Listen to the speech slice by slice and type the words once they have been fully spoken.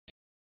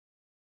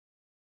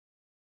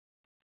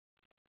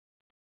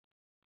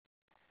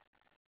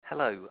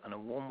Hello and a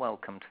warm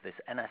welcome to this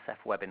NSF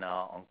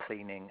webinar on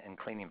cleaning and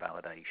cleaning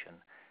validation,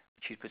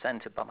 which is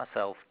presented by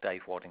myself,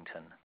 Dave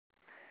Waddington.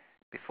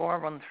 Before I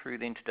run through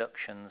the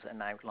introductions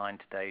and outline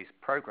today's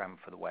program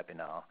for the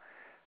webinar,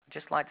 I'd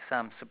just like to say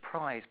I'm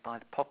surprised by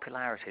the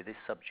popularity this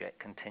subject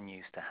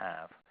continues to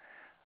have.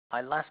 I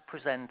last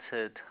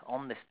presented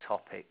on this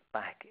topic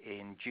back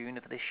in June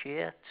of this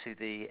year to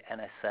the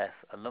NSF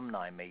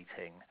alumni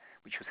meeting,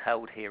 which was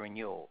held here in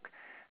York.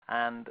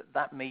 And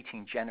that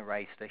meeting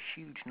generated a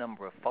huge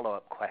number of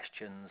follow-up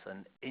questions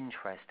and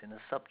interest in the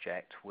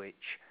subject,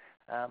 which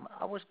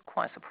I was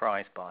quite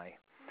surprised by.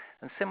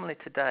 And similarly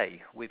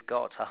today, we've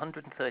got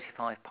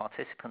 135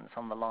 participants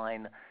on the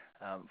line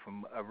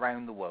from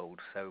around the world,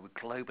 so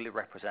we're globally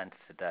represented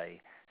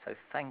today. So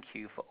thank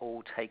you for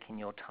all taking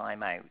your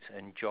time out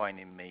and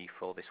joining me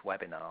for this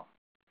webinar.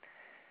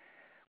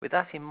 With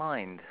that in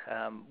mind,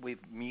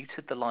 we've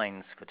muted the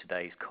lines for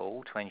today's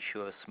call to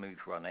ensure smooth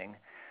running.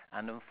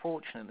 And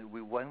unfortunately,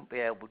 we won't be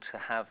able to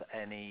have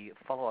any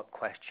follow-up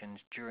questions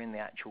during the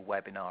actual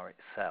webinar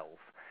itself.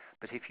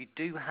 But if you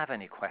do have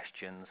any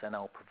questions, then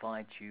I'll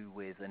provide you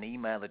with an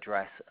email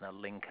address and a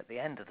link at the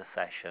end of the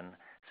session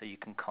so you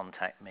can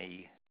contact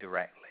me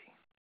directly.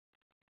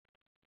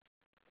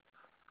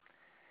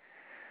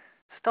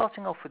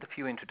 Starting off with a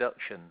few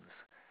introductions.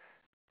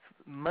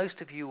 Most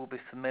of you will be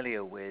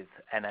familiar with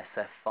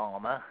NSF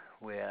Pharma.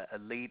 We're a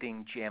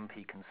leading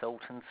GMP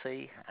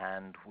consultancy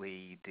and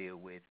we deal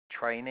with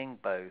training,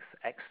 both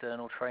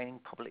external training,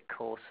 public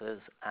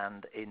courses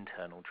and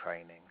internal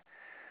training.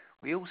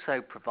 We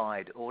also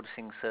provide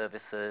auditing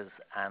services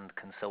and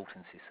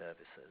consultancy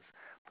services.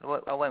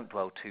 But I won't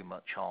dwell too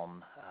much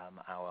on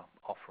our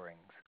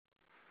offerings.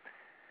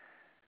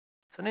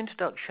 So an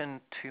introduction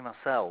to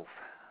myself.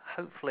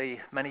 Hopefully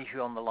many of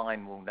you on the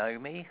line will know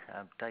me.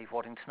 Dave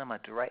Waddington, I'm a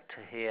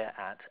director here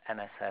at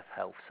NSF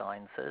Health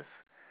Sciences.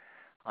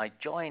 I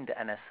joined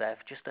NSF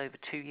just over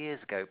 2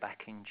 years ago, back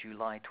in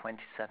July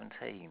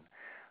 2017. And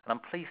I'm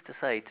pleased to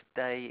say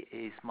today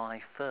is my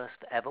first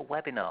ever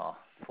webinar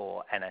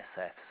for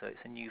NSF, so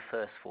it's a new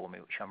first for me,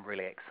 which I'm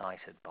really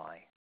excited by.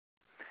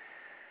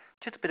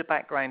 Just a bit of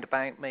background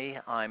about me.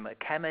 I'm a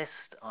chemist.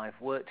 I've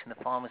worked in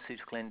the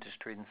pharmaceutical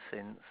industry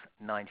since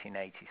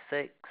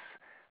 1986.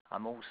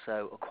 I'm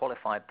also a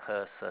qualified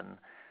person,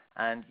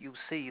 and you'll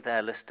see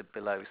there listed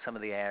below some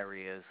of the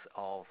areas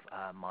of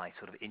my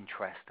sort of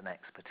interest and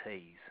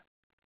expertise.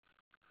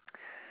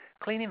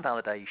 Cleaning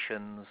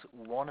validation's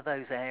one of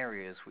those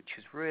areas which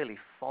has really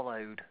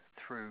followed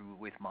through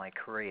with my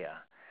career.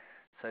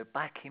 So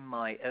back in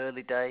my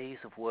early days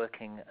of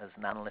working as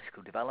an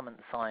analytical development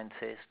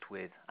scientist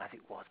with, as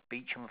it was,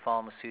 Beecham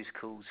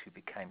Pharmaceuticals, who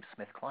became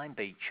SmithKline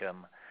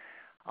Beecham,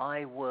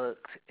 I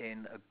worked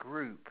in a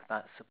group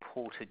that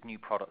supported new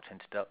product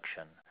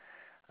introduction.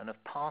 And as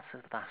part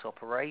of that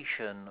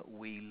operation,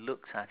 we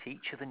looked at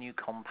each of the new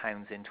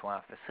compounds into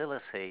our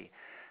facility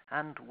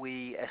and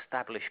we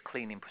established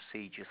cleaning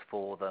procedures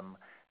for them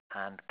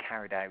and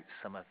carried out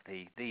some of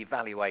the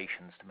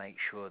evaluations to make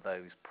sure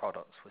those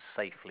products were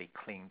safely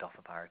cleaned off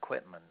of our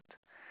equipment.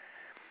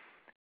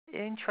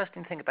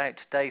 Interesting thing about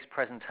today's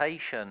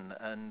presentation,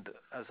 and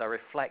as I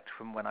reflect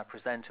from when I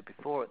presented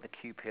before at the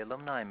QP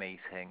alumni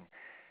meeting,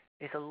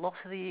 is a lot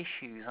of the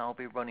issues I'll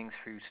be running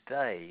through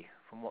today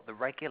from what the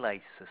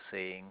regulators are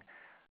seeing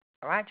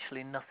are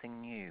actually nothing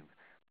new.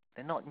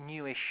 They're not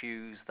new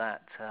issues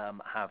that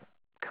have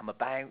come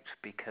about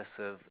because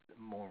of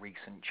more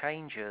recent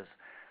changes.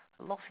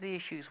 A lot of the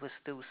issues we're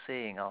still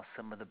seeing are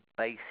some of the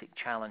basic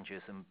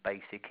challenges and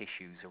basic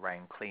issues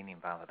around cleaning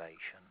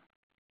validation.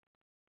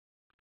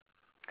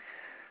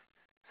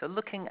 So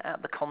looking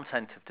at the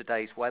content of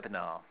today's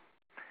webinar,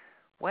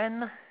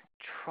 when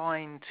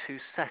trying to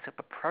set up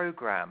a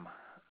program,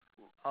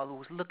 I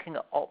was looking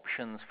at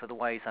options for the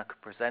ways I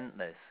could present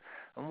this,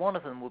 and one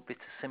of them would be to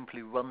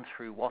simply run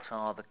through what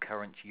are the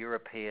current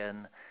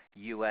European,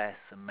 US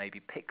and maybe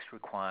PICS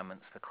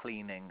requirements for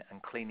cleaning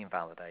and cleaning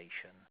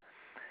validation.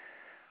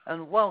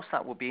 And whilst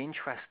that would be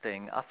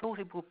interesting, I thought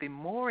it would be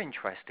more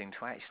interesting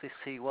to actually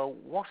see, well,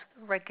 what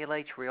are the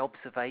regulatory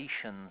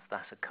observations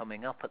that are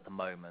coming up at the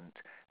moment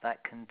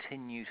that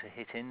continue to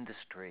hit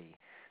industry,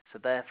 so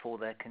therefore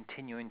they're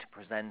continuing to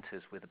present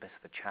us with a bit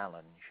of a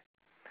challenge.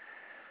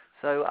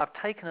 So I've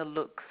taken a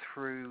look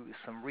through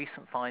some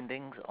recent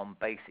findings on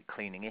basic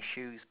cleaning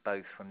issues,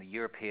 both from the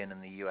European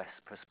and the US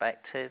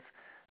perspective,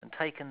 and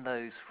taken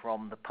those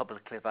from the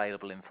publicly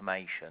available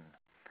information.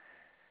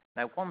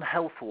 Now, one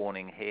health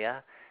warning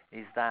here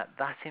is that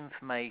that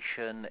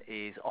information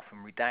is often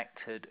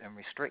redacted and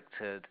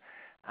restricted,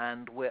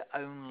 and we're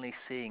only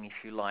seeing, if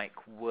you like,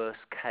 worst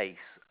case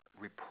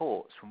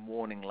reports from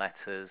warning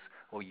letters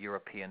or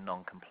European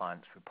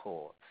non-compliance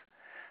reports.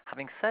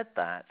 Having said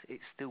that, it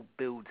still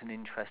builds an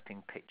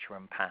interesting picture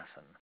and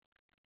pattern.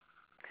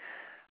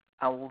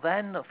 I will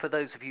then, for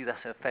those of you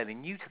that are fairly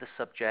new to the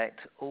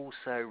subject,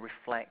 also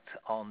reflect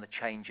on the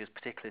changes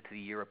particularly to the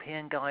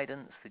European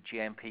guidance, the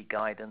GMP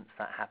guidance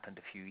that happened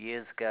a few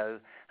years ago,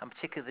 and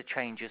particularly the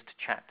changes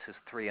to chapters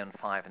 3 and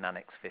 5 in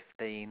Annex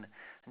 15,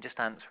 and just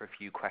answer a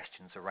few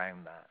questions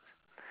around that.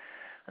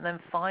 And then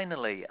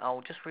finally,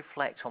 I'll just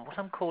reflect on what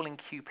I'm calling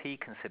QP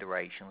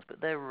considerations,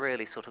 but they're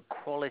really sort of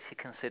quality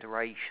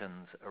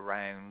considerations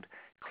around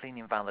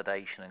cleaning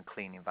validation and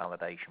cleaning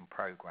validation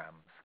programs.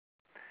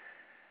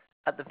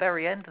 At the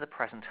very end of the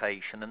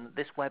presentation, and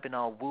this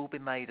webinar will be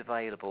made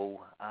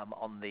available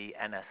on the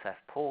NSF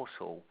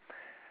portal,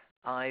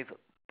 I've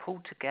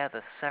pulled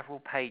together several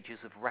pages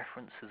of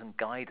references and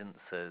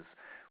guidances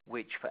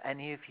which, for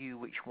any of you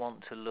which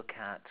want to look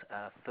at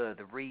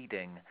further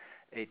reading,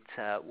 it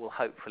will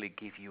hopefully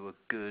give you a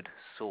good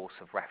source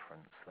of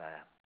reference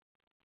there.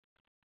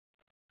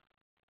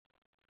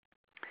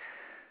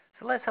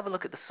 So let's have a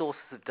look at the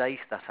sources of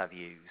data that I've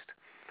used.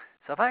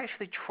 So I've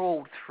actually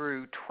trawled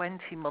through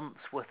 20 months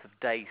worth of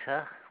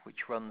data,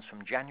 which runs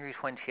from January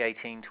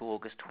 2018 to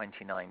August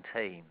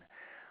 2019.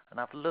 And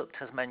I've looked,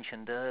 as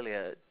mentioned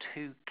earlier, at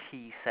two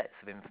key sets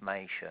of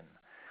information.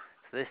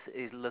 So this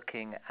is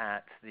looking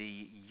at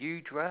the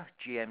UDRA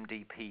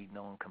GMDP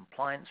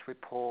non-compliance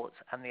reports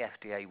and the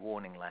FDA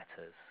warning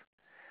letters.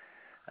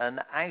 And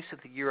out of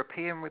the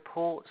European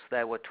reports,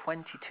 there were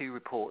 22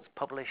 reports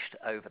published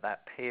over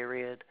that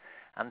period,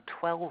 and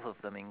 12 of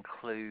them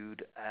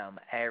include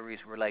areas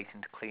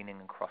relating to cleaning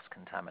and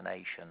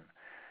cross-contamination.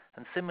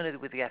 And similarly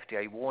with the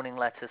FDA warning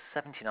letters,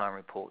 79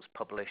 reports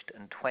published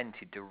and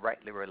 20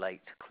 directly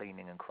relate to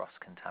cleaning and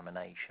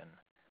cross-contamination.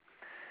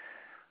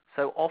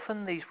 So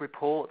often these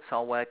reports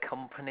are where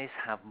companies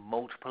have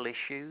multiple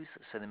issues,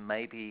 so they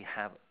maybe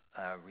have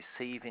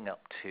receiving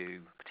up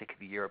to,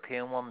 particularly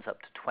European ones, up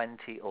to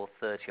 20 or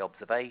 30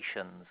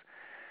 observations.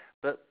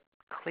 But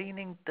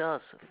cleaning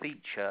does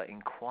feature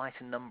in quite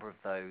a number of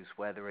those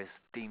where there is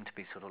deemed to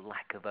be sort of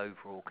lack of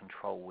overall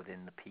control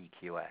within the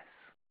PQS.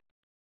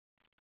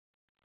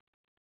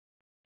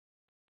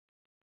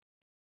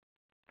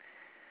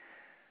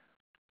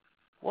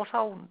 What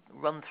I'll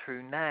run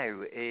through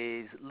now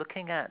is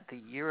looking at the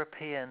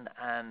European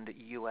and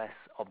US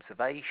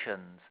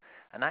observations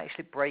and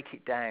actually break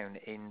it down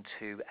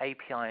into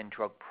API and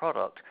drug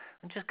product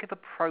and just give a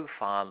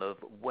profile of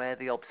where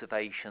the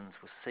observations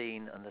were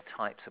seen and the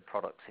types of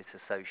products it's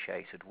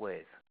associated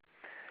with.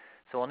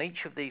 So on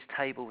each of these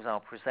tables I'll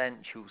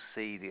present, you'll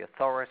see the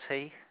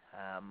authority,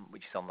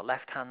 which is on the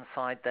left-hand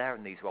side there,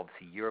 and these are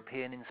obviously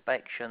European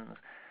inspections,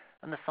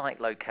 and the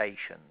site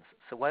locations.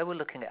 So where we're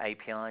looking at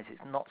APIs,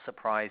 it's not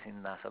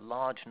surprising that a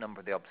large number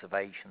of the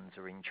observations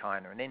are in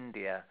China and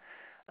India,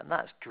 and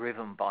that's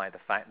driven by the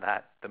fact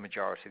that the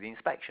majority of the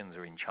inspections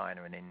are in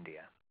China and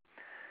India.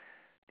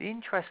 The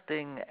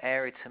interesting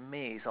area to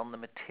me is on the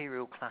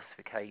material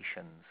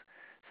classifications.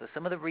 So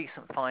some of the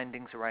recent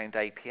findings around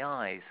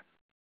APIs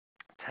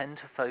tend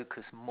to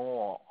focus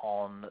more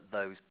on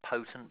those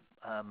potent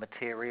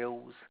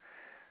materials,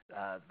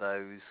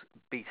 those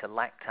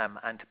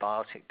beta-lactam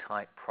antibiotic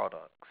type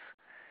products.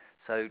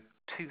 So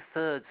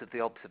 2/3 of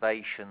the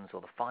observations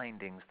or the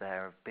findings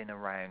there have been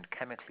around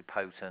chemically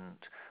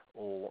potent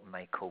or what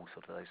may call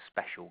sort of those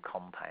special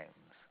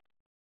compounds.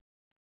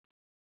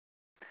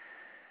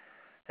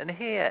 And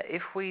here,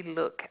 if we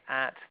look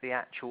at the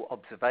actual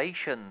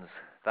observations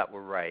that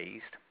were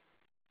raised,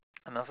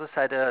 and as I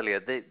said earlier,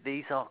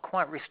 these are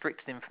quite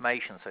restricted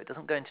information, so it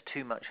doesn't go into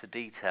too much of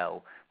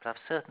detail, but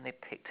I've certainly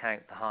picked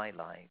out the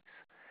highlights.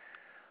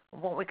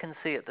 And what we can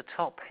see at the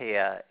top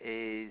here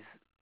is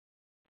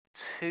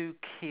two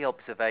key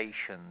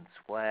observations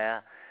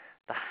where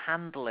the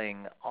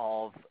handling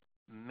of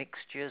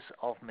mixtures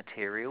of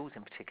materials,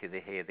 in particular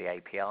here the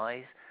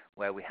APIs,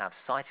 where we have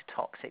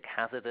cytotoxic,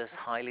 hazardous,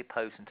 highly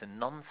potent and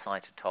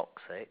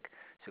non-cytotoxic,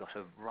 so you've got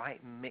a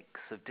right mix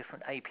of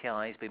different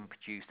APIs being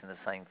produced in the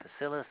same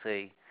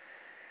facility.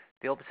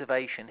 The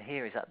observation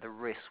here is that the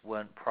risks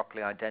weren't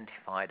properly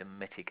identified and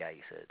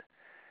mitigated.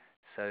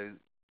 So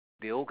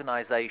the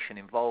organization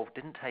involved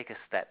didn't take a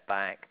step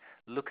back,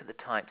 look at the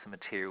types of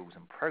materials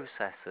and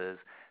processes,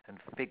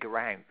 and figure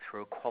out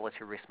through a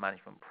quality risk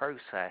management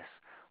process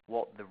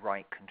what the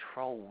right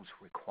controls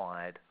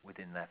required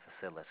within their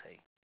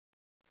facility.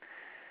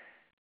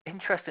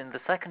 Interesting, the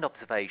second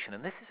observation,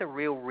 and this is a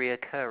real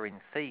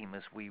reoccurring theme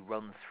as we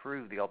run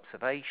through the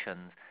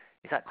observations,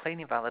 is that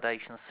cleaning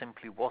validation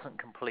simply wasn't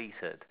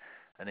completed,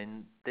 and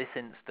in this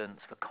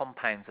instance for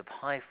compounds of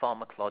high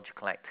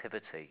pharmacological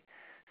activity.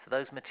 So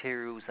those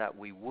materials that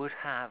we would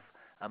have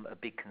a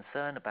big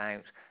concern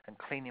about, and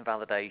cleaning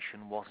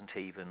validation wasn't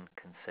even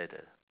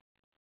considered.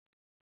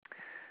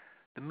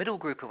 The middle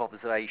group of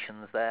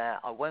observations there,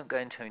 I won't go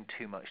into in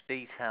too much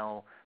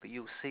detail, but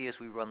you'll see as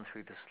we run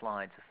through the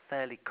slides are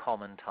fairly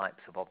common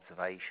types of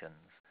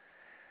observations.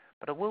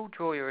 But I will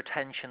draw your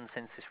attention,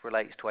 since this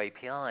relates to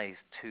APIs,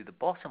 to the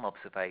bottom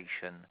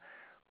observation,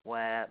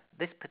 where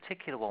this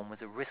particular one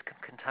was a risk of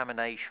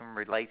contamination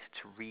related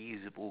to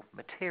reusable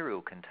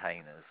material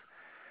containers.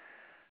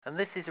 And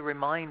this is a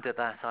reminder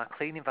that our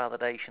cleaning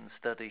validation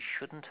studies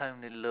shouldn't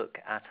only look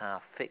at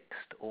our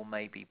fixed or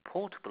maybe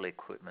portable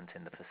equipment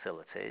in the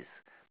facilities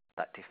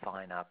that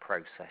define our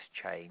process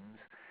chains,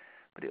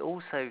 but it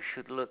also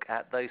should look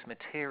at those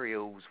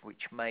materials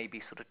which may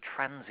be sort of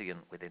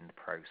transient within the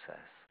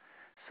process.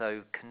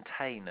 So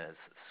containers,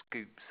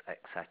 scoops,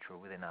 etc.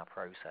 within our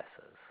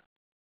processes.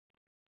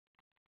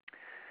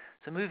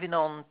 So moving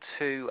on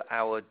to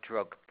our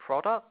drug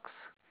products,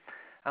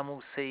 and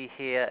we'll see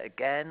here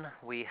again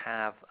we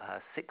have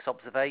 6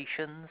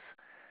 observations,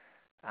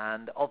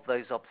 and of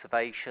those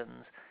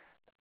observations,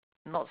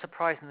 not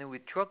surprisingly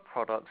with drug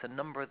products, a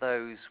number of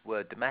those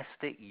were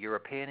domestic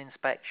European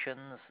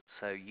inspections,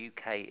 so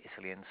UK,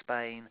 Italy and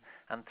Spain,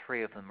 and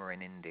 3 of them were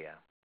in India.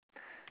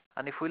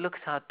 And if we look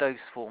at our dose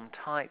form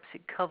types,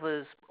 it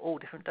covers all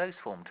different dose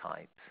form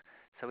types.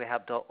 So we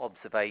have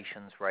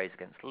observations raised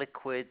against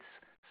liquids,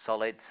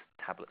 solids,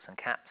 tablets and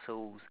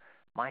capsules,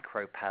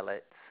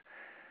 micropellets,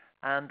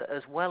 and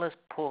as well as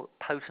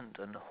potent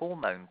and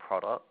hormone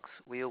products,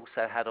 we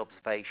also had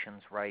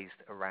observations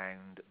raised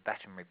around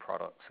veterinary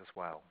products as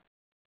well.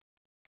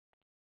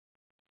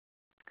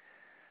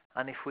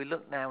 And if we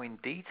look now in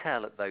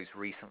detail at those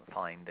recent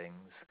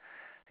findings,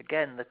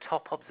 again, the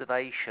top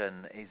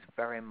observation is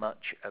very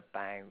much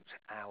about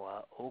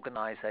our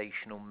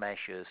organisational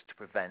measures to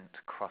prevent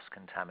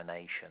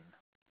cross-contamination.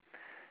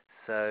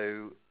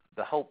 So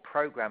the whole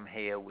programme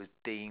here was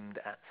deemed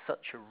at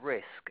such a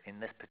risk in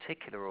this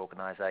particular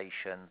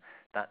organisation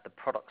that the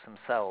products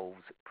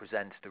themselves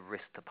presented a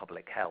risk to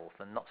public health,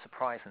 and not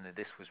surprisingly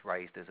this was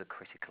raised as a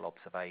critical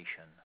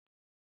observation.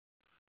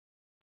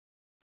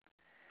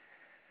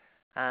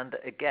 And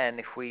again,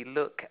 if we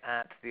look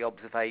at the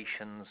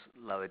observations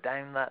lower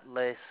down that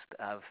list,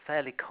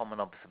 fairly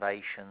common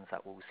observations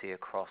that we'll see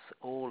across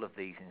all of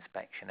these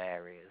inspection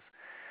areas,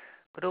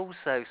 but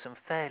also some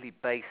fairly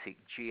basic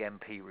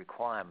GMP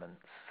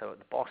requirements. So at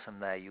the bottom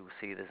there you'll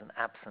see there's an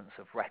absence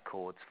of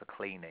records for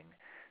cleaning.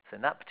 So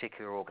in that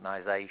particular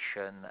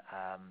organisation,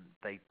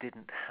 they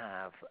didn't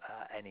have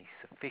any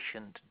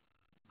sufficient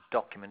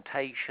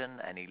documentation,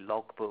 any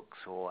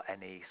logbooks or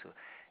any sort of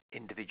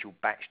individual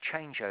batch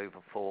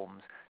changeover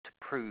forms to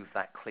prove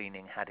that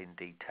cleaning had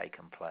indeed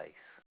taken place.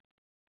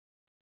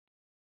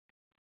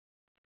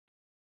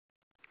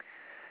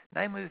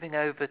 Now moving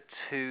over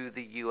to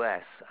the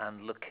US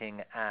and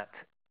looking at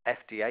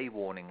FDA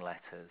warning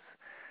letters.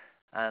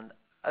 And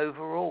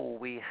overall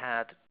we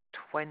had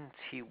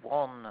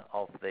 21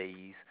 of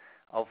these,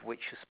 of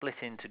which are split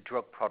into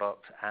drug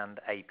product and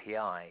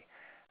API.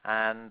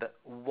 And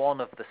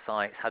one of the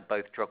sites had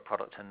both drug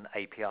product and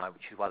API,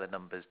 which is why the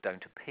numbers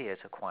don't appear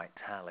to quite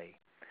tally.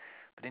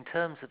 But in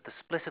terms of the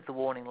split of the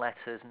warning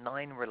letters,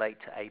 9 relate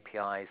to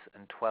APIs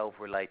and 12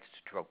 relate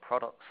to drug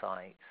product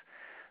sites.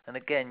 And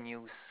again,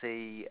 you'll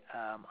see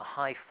a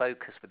high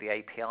focus with the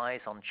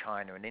APIs on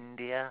China and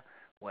India,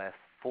 where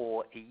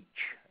 4 each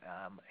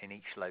in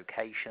each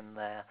location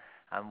there,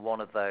 and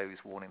one of those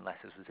warning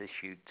letters was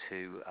issued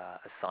to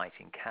a site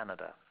in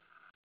Canada.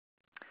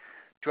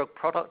 Drug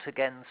product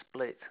again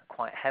split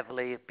quite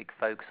heavily, a big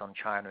focus on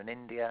China and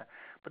India,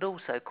 but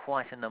also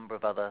quite a number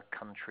of other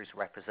countries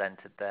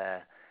represented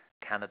there: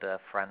 Canada,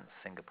 France,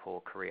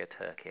 Singapore, Korea,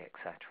 Turkey,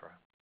 etc.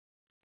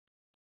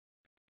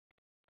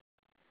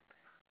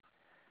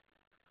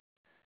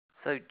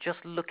 So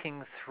just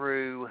looking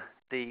through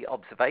the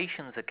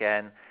observations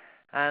again,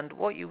 and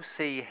what you'll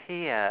see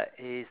here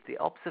is the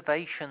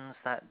observations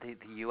that the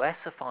US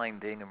are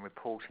finding and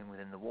reporting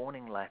within the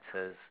warning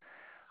letters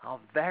are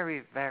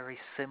very, very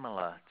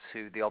similar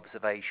to the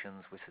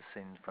observations which are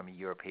seen from a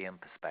European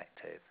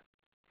perspective.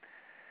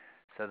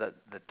 So that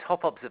the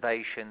top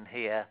observation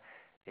here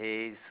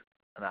is,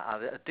 and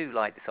I do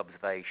like this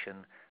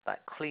observation,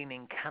 that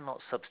cleaning cannot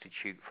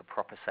substitute for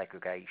proper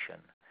segregation.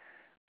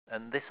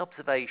 And this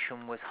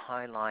observation was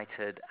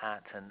highlighted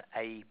at an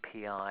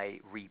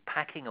API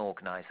repacking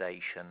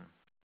organisation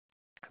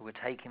who were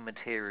taking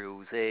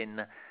materials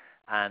in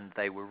and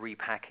they were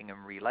repacking and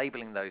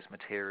relabeling those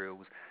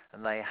materials,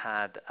 and they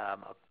had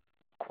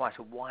quite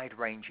a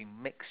wide-ranging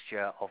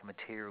mixture of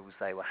materials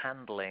they were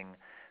handling,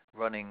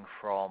 running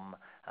from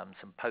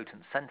some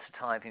potent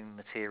sensitizing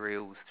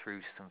materials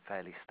through to some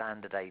fairly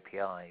standard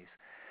APIs.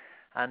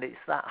 And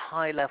it's that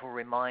high-level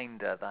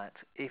reminder that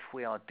if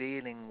we are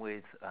dealing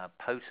with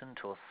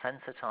potent or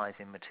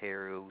sensitizing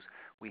materials,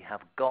 we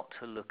have got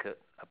to look at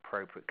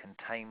appropriate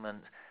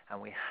containment,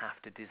 and we have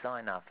to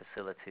design our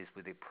facilities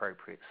with the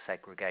appropriate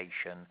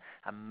segregation,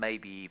 and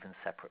maybe even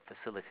separate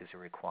facilities are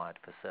required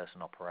for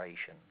certain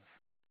operations.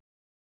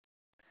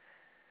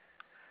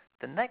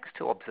 The next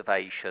 2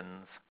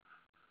 observations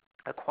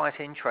are quite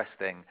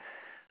interesting,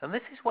 and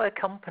this is where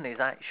companies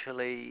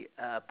actually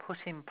put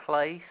in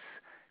place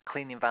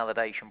cleaning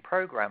validation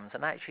programs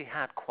and actually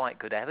had quite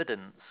good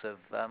evidence of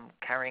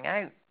carrying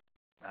out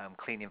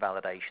cleaning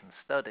validation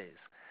studies.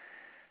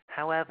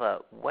 However,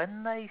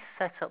 when they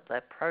set up their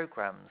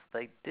programs,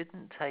 they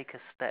didn't take a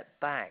step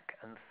back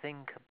and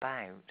think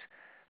about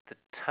the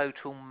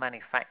total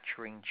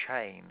manufacturing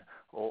chain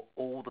or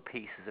all the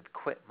pieces of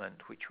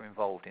equipment which were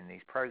involved in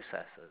these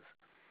processes.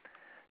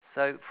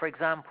 So, for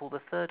example,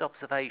 the 3rd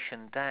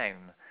observation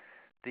down,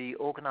 the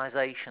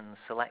organisation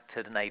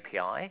selected an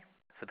API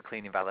for the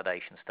cleaning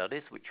validation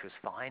studies, which was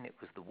fine. It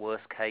was the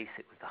worst case.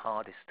 It was the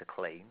hardest to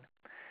clean.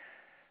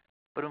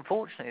 But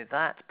unfortunately,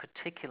 that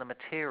particular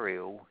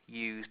material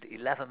used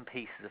 11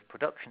 pieces of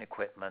production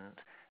equipment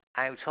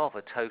out of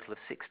a total of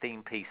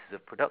 16 pieces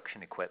of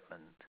production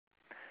equipment.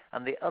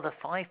 and the other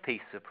 5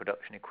 pieces of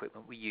production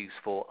equipment we use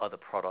for other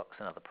products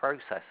and other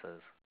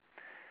processes.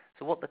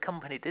 So what the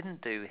company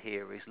didn't do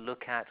here is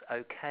look at,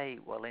 okay,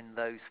 well, in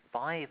those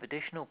 5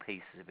 additional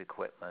pieces of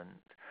equipment,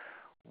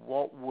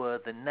 what were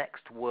the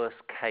next worst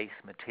case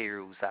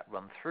materials that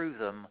run through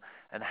them,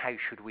 and how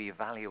should we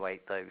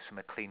evaluate those from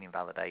a cleaning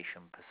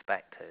validation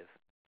perspective?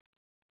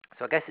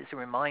 So I guess it's a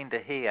reminder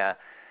here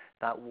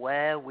that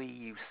where we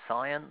use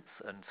science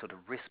and sort of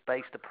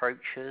risk-based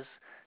approaches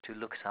to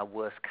look at our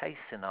worst case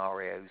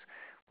scenarios,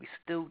 we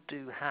still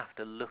do have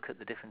to look at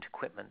the different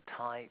equipment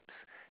types,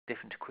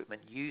 different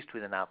equipment used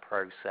within our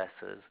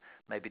processes,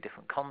 maybe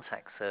different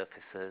contact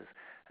surfaces,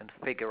 and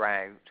figure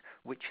out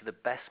which are the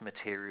best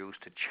materials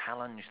to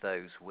challenge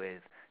those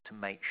with to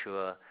make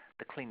sure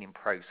the cleaning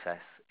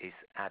process is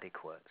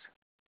adequate.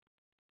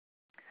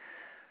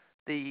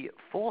 The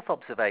 4th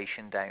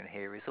observation down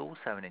here is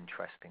also an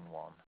interesting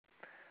one,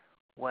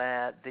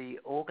 where the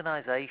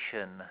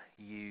organization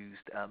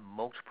used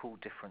multiple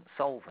different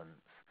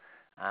solvents,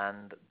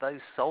 and those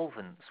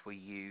solvents were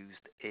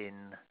used in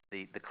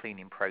the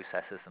cleaning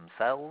processes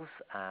themselves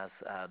as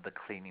the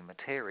cleaning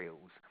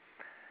materials.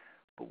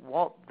 But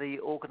what the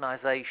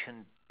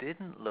organization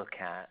didn't look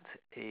at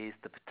is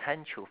the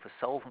potential for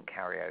solvent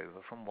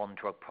carryover from one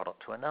drug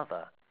product to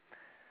another.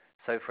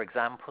 So for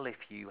example, if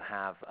you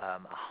have a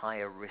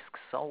higher risk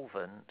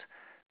solvent,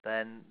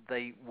 then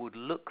they would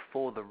look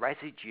for the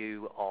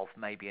residue of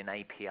maybe an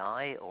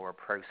API or a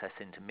process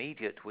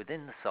intermediate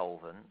within the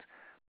solvent,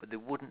 but they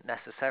wouldn't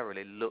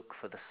necessarily look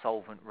for the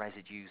solvent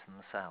residues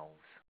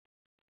themselves.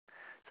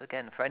 So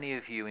again, for any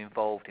of you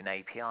involved in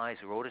APIs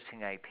or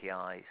auditing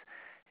APIs,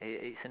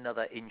 it's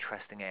another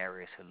interesting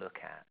area to look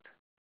at.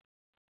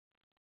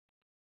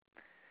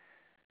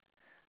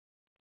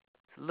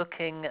 So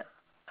looking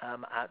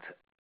at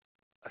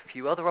a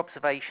few other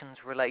observations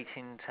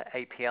relating to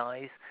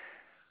APIs,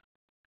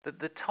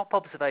 the top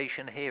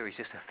observation here is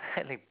just a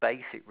fairly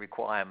basic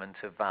requirement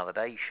of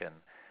validation,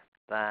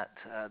 that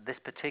this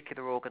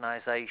particular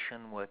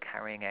organization were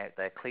carrying out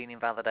their cleaning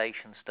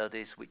validation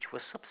studies, which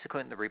were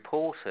subsequently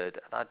reported,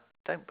 and I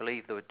don't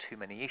believe there were too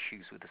many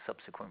issues with the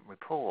subsequent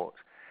report.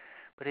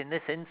 But in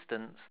this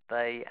instance,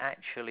 they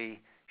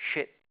actually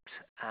shipped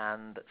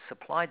and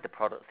supplied the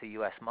product to the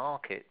US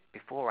market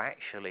before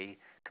actually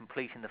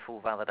completing the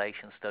full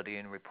validation study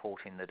and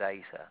reporting the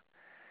data.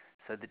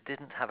 So they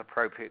didn't have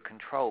appropriate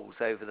controls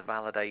over the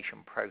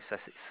validation process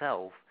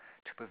itself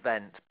to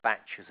prevent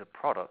batches of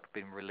product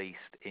being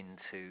released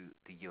into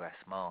the US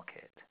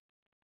market.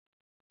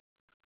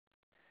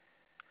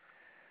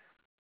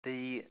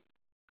 The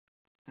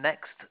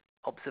next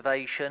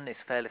observation is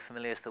fairly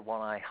familiar to the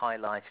one I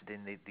highlighted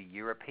in the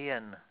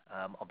European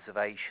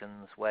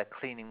observations, where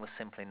cleaning was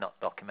simply not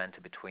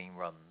documented between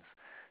runs.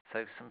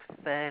 So some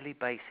fairly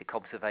basic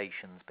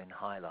observations been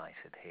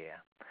highlighted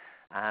here,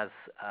 as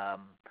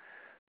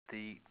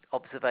the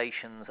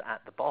observations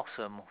at the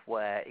bottom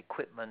where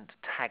equipment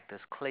tagged as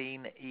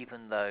clean,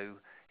 even though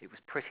it was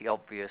pretty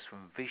obvious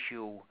from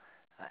visual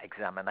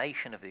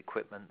examination of the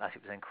equipment that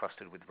it was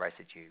encrusted with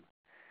residue.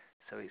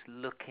 So it's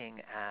looking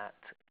at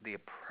the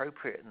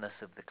appropriateness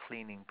of the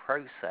cleaning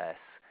process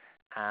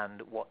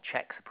and what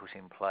checks are put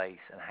in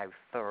place and how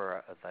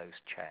thorough are those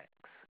checks.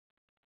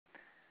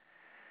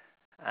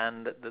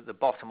 And the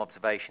bottom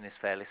observation is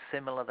fairly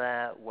similar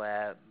there,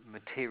 where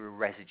material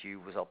residue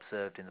was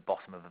observed in the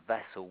bottom of a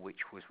vessel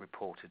which was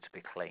reported to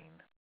be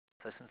clean.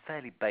 So some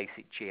fairly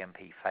basic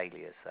GMP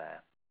failures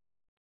there.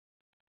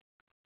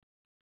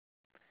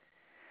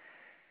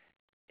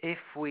 If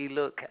we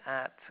look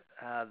at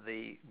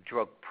the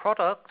drug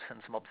product and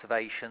some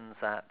observations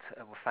that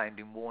were found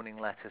in warning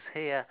letters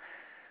here,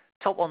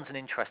 top one's an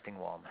interesting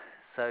one.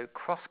 So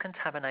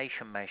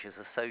cross-contamination measures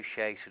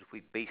associated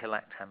with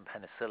beta-lactam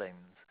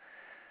penicillins.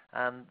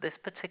 This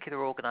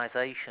particular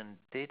organization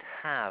did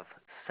have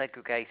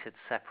segregated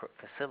separate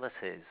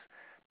facilities,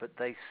 but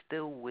they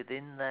still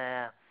within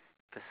their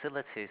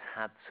facilities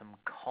had some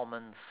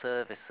common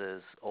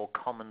services or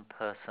common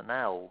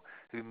personnel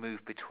who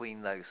moved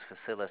between those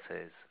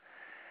facilities.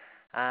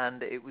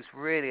 And it was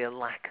really a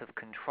lack of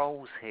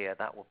controls here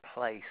that were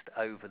placed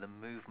over the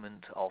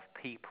movement of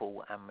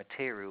people and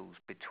materials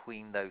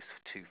between those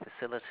two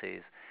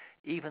facilities,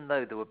 even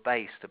though they were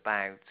based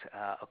about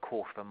a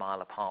quarter of a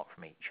mile apart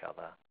from each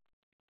other.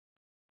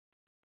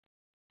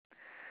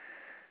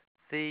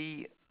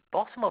 The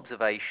bottom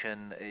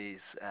observation is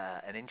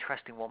an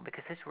interesting one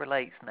because this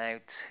relates now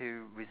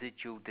to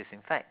residual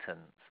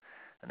disinfectants.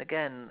 And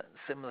again,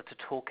 similar to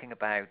talking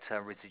about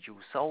residual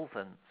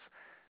solvents,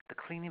 the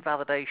cleaning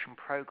validation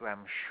program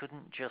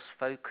shouldn't just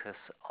focus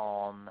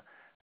on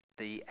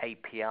the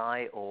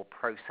API or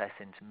process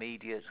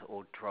intermediate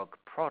or drug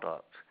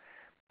product.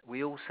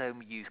 We also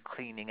use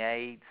cleaning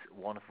aids,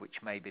 one of which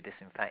may be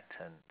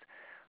disinfectant.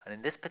 And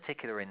in this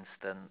particular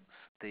instance,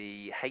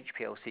 the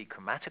HPLC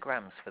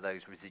chromatograms for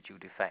those residual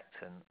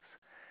defectants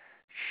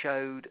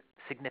showed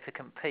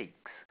significant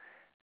peaks.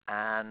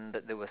 And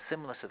there were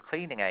similar to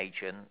cleaning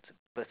agent,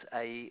 but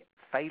a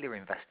failure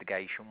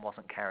investigation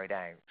wasn't carried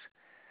out.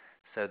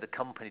 So the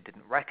company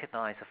didn't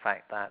recognise the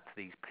fact that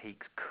these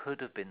peaks could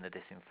have been the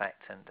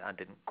disinfectant and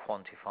didn't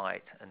quantify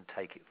it and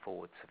take it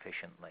forward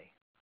sufficiently.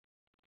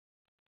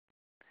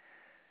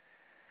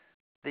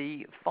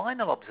 The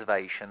final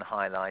observation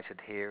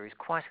highlighted here is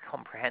quite a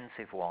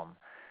comprehensive one.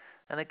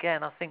 And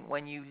again, I think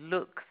when you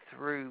look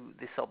through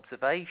this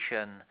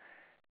observation,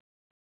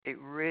 it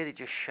really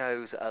just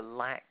shows a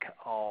lack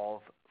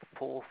of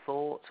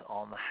forethought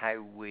on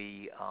how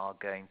we are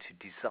going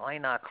to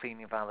design our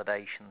cleaning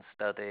validation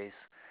studies.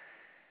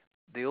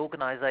 The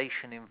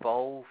organisation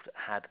involved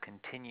had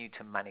continued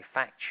to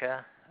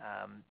manufacture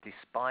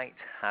despite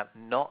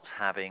not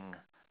having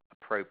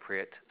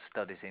appropriate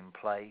studies in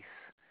place.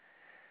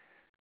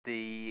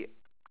 The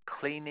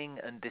cleaning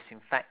and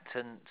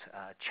disinfectant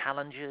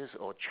challenges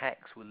or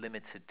checks were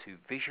limited to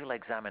visual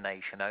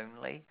examination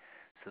only,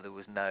 so there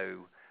was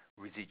no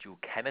residual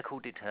chemical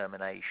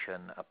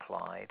determination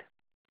applied.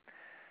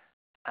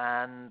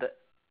 And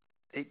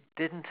it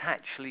didn't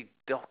actually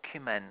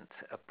document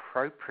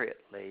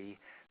appropriately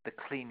the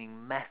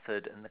cleaning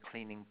method and the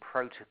cleaning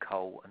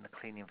protocol and the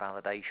cleaning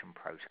validation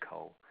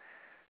protocol.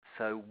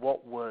 So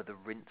what were the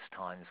rinse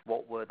times?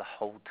 What were the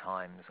hold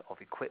times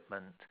of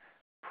equipment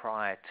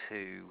prior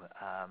to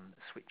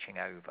switching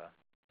over?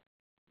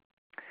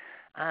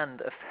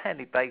 And a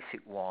fairly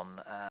basic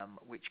one,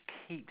 which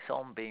keeps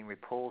on being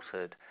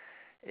reported,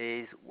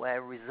 is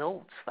where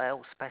results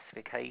fail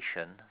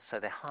specification, so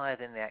they're higher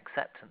than the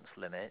acceptance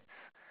limits,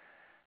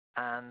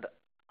 and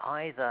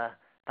either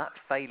that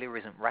failure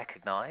isn't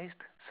recognised,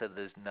 so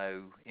there's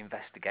no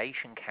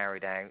investigation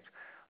carried out,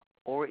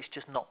 or it's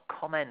just not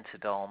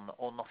commented on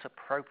or not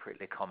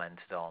appropriately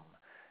commented on.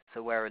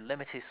 So where a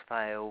limit is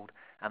failed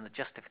and the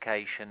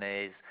justification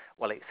is,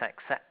 well, it's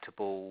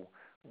acceptable,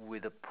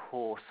 with a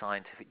poor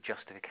scientific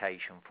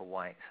justification for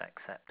why it's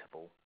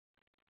acceptable.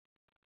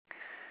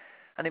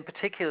 And in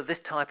particular, this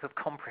type of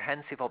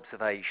comprehensive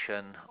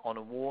observation on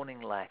a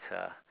warning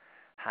letter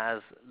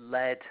has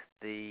led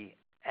the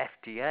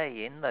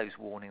FDA in those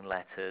warning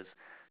letters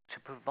to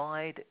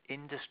provide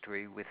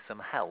industry with some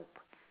help.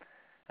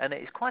 And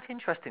it's quite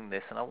interesting,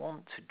 this, and I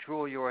want to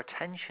draw your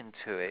attention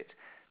to it,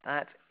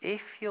 that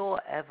if you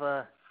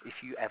ever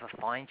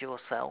find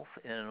yourself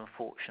in an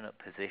unfortunate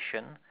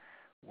position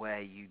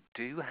where you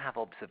do have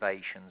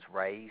observations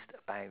raised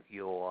about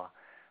your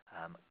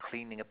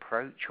cleaning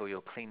approach or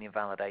your cleaning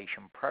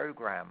validation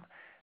program,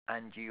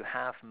 and you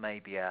have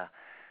maybe a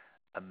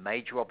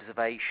major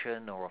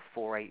observation or a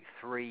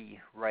 483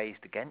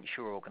 raised against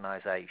your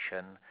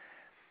organization,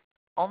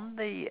 on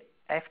the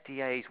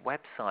FDA's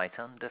website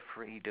under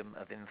Freedom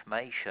of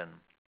Information,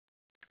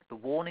 the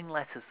warning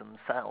letters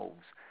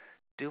themselves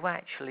do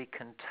actually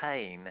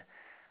contain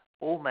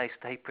almost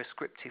a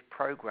prescriptive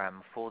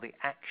program for the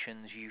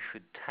actions you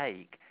should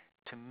take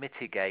to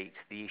mitigate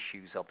the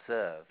issues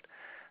observed.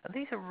 And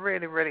these are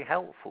really, really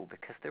helpful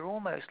because they're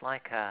almost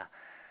like a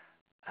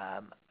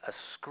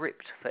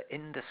script for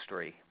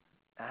industry.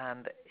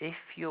 And if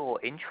you're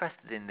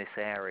interested in this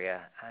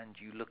area and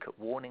you look at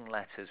warning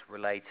letters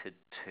related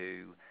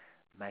to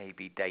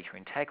maybe data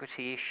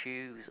integrity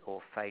issues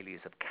or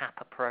failures of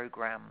CAPA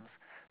programs,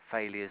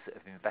 failures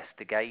of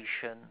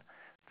investigation,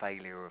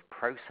 failure of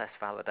process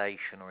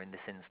validation, or in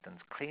this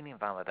instance cleaning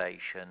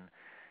validation,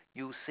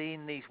 you'll see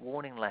in these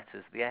warning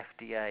letters the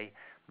FDA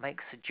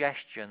makes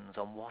suggestions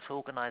on what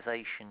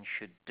organizations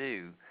should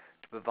do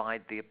to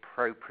provide the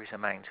appropriate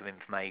amount of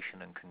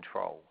information and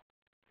control.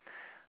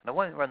 And I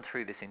won't run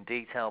through this in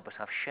detail, but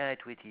I've shared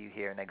with you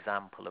here an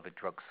example of a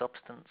drug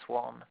substance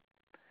one,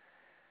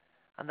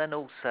 and then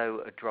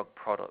also a drug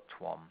product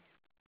one.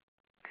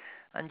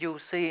 And you'll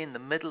see in the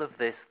middle of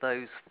this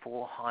those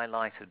 4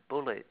 highlighted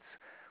bullets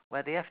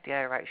where the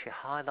FDA are actually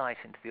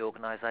highlighting to the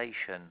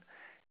organization,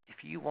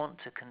 if you want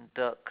to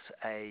conduct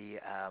a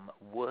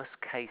worst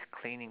case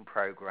cleaning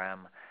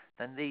program,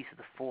 then these are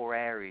the 4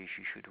 areas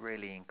you should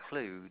really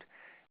include.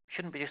 It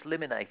shouldn't be just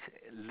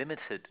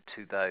limited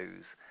to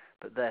those,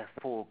 but they're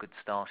 4 good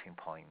starting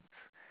points.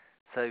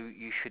 So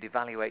you should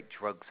evaluate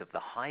drugs of the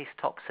highest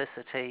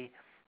toxicity,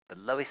 the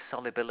lowest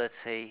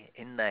solubility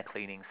in their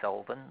cleaning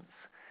solvents,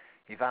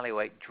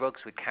 evaluate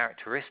drugs with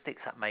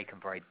characteristics that make them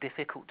very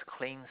difficult to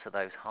clean, so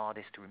those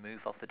hardest to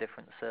remove off the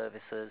different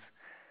services,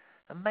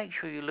 and make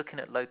sure you're looking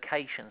at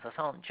locations that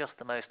aren't just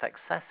the most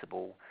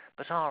accessible,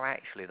 but are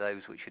actually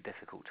those which are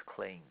difficult to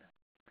clean.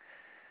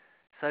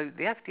 So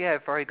the FDA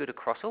are very good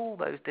across all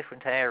those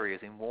different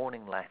areas in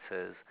warning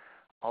letters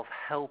of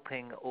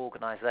helping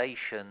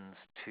organizations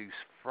to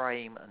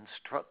frame and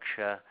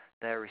structure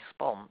their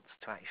response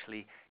to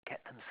actually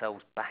get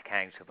themselves back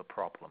out of a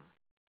problem.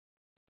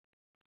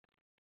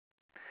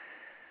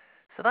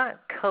 So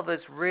that covers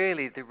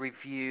really the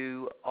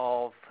review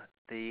of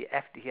the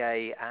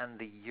FDA and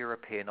the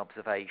European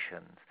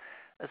observations.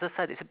 As I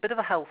said, it's a bit of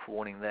a health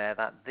warning there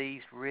that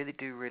these really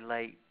do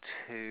relate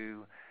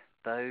to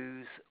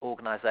those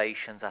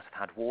organizations that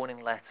have had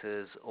warning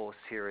letters or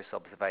serious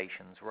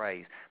observations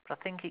raised. But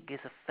I think it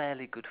gives a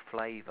fairly good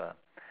flavor.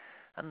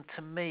 And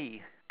to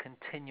me,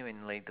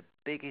 continually, the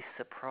biggest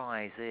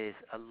surprise is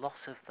a lot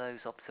of those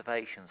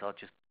observations are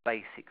just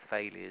basic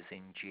failures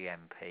in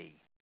GMP.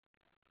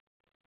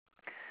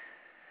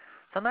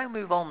 So now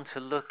move on to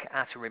look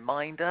at a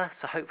reminder.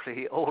 So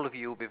hopefully all of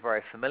you will be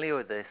very familiar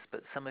with this,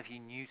 but some of you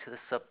new to the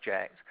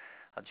subject,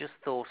 I just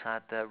thought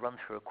I'd run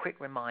through a quick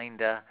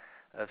reminder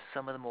of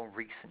some of the more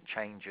recent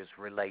changes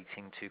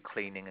relating to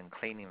cleaning and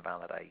cleaning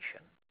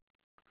validation.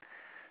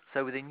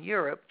 So within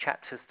Europe,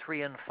 chapters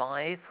 3 and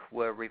 5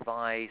 were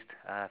revised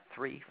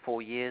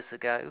 4 years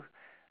ago,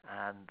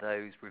 and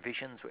those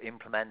revisions were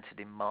implemented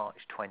in March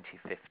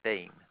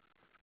 2015.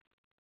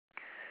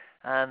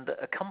 And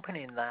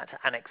accompanying that,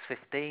 Annex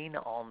 15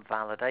 on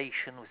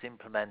validation was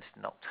implemented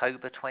in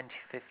October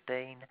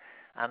 2015,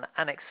 and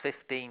Annex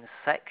 15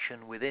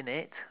 section within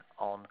it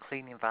on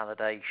cleaning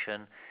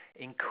validation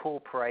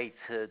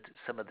incorporated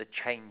some of the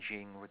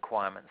changing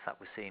requirements that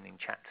we're seeing in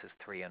chapters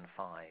 3 and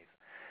 5.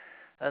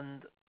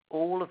 And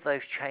all of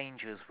those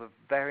changes were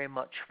very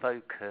much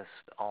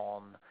focused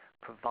on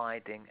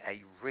providing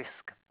a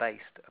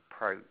risk-based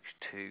approach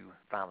to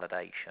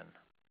validation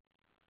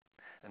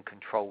and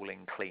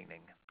controlling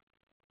cleaning.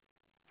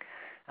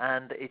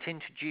 And it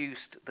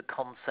introduced the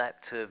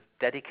concept of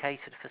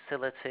dedicated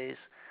facilities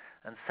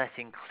and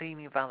setting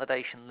cleaning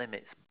validation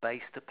limits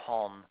based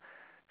upon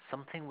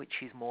something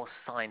which is more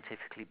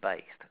scientifically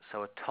based,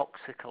 so a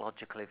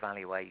toxicological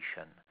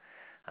evaluation.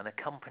 And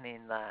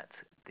accompanying that,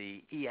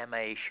 the EMA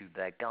issued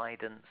their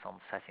guidance on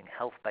setting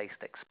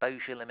health-based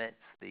exposure limits,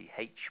 the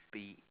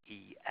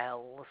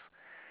HBELs,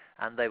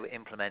 and they were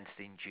implemented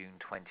in June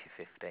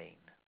 2015.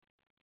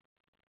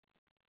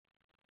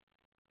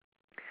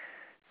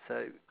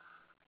 So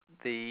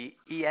the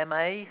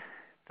EMA,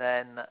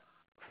 then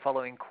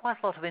following quite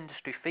a lot of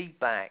industry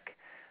feedback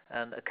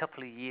and a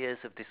couple of years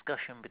of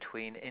discussion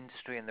between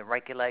industry and the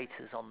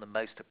regulators on the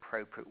most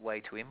appropriate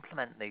way to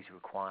implement these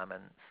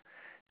requirements,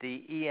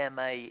 the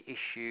EMA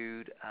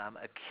issued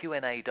a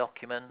Q&A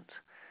document.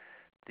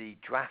 The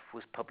draft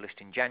was published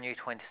in January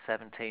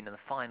 2017, and the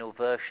final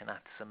version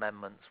after some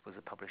amendments was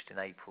published in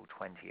April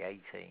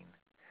 2018.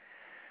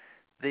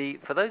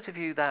 For those of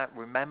you that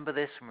remember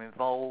this and were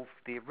involved,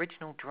 the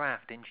original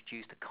draft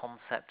introduced a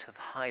concept of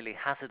highly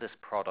hazardous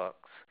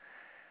products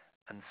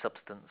and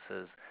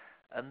substances,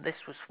 and this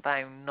was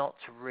found not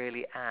to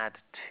really add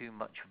too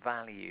much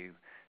value,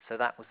 so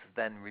that was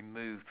then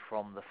removed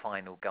from the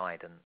final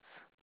guidance.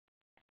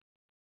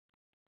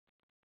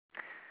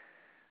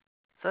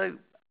 So,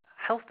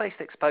 health-based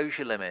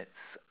exposure limits,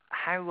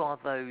 how are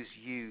those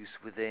used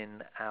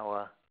within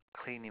our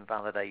cleaning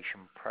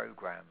validation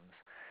programs?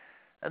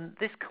 And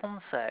this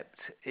concept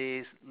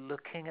is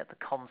looking at the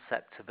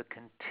concept of a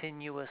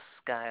continuous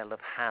scale of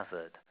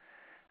hazard.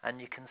 And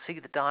you can see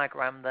the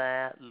diagram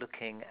there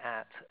looking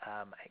at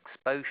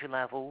exposure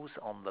levels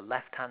on the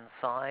left-hand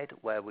side,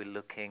 where we're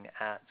looking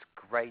at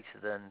greater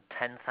than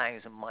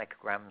 10,000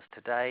 micrograms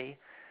today.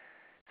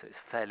 So it's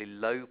fairly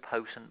low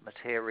potent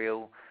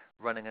material,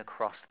 running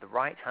across the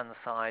right-hand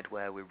side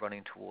where we're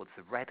running towards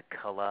the red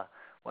color,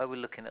 where we're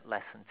looking at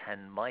less than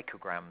 10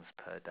 micrograms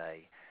per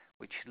day,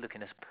 which is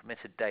looking at a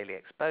permitted daily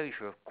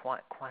exposure of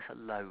quite a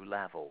low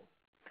level.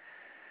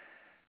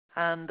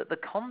 And the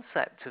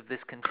concept of this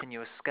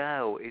continuous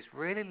scale is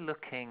really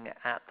looking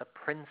at the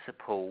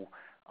principle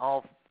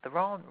of there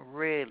aren't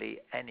really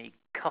any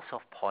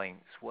cut-off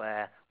points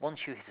where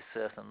once you hit a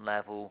certain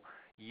level,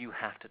 you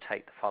have to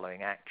take the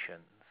following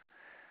actions.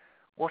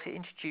 What it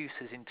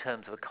introduces in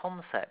terms of a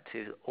concept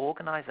is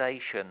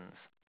organizations,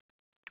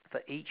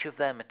 for each of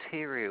their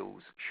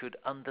materials, should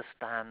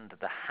understand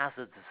the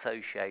hazards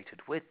associated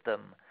with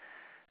them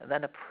and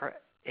then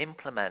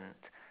implement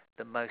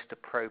the most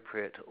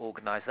appropriate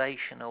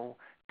organizational,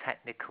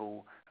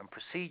 technical and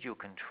procedural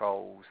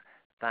controls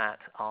that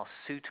are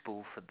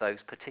suitable for those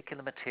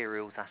particular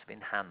materials that have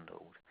been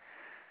handled.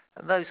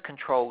 And those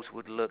controls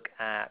would look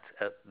at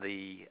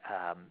the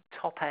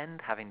top end,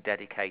 having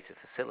dedicated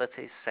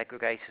facilities,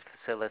 segregated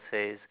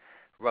facilities,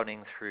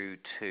 running through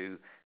to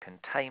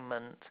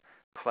containment,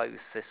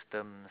 closed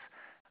systems,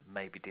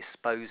 maybe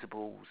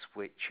disposables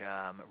which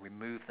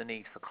remove the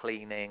need for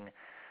cleaning,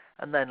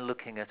 and then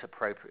looking at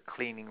appropriate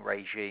cleaning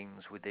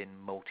regimes within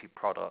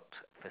multi-product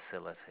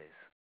facilities.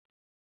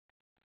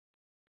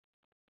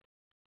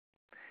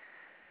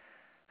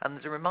 And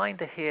there's a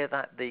reminder here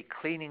that the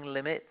cleaning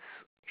limits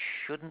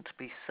shouldn't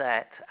be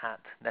set at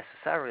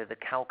necessarily the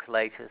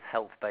calculator's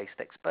health-based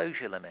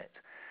exposure limit.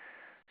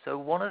 So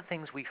one of the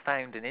things we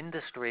found in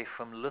industry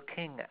from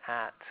looking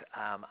at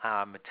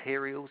our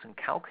materials and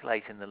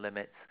calculating the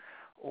limits,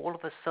 all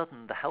of a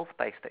sudden the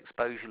health-based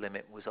exposure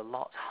limit was a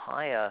lot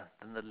higher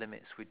than the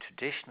limits we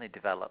traditionally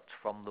developed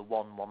from the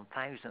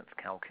 1/1000th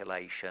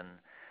calculation,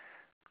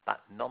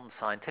 that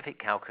non-scientific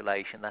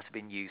calculation that had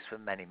been used for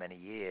many, many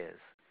years.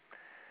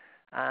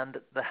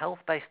 And the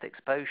health-based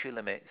exposure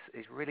limits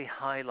is really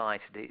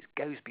highlighted. It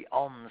goes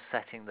beyond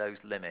setting those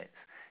limits.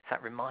 It's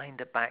that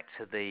reminder back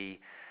to the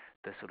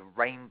sort of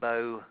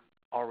rainbow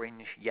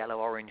orange, yellow,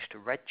 orange to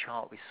red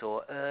chart we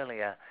saw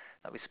earlier,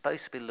 that we're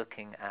supposed to be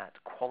looking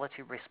at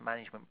quality risk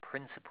management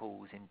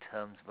principles in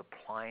terms of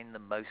applying the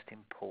most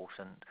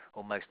important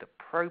or most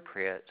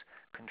appropriate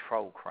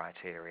control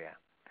criteria.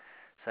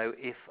 So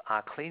if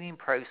our cleaning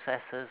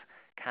processes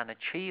can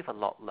achieve a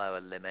lot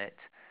lower limit,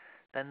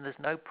 then there's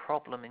no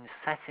problem in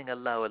setting a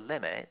lower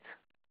limit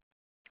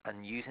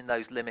and using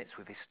those limits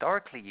we've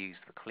historically used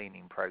for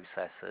cleaning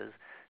processes.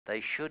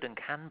 They should and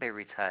can be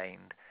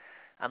retained,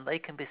 and they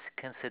can be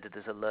considered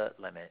as alert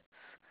limits.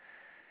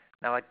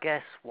 Now, I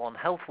guess one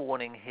health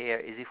warning here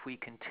is if we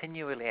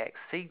continually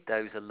exceed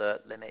those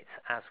alert limits,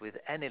 as with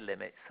any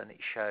limits, then it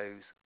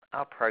shows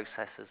our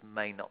processes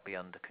may not be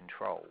under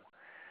control.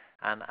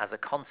 And as a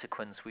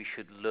consequence, we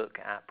should look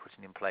at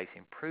putting in place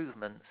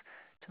improvements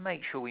to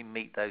make sure we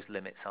meet those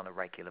limits on a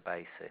regular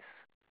basis.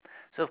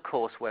 So, of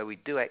course, where we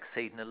do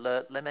exceed an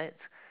alert limit,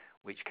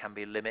 which can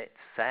be limits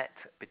set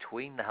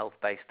between the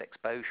health-based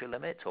exposure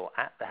limit or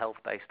at the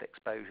health-based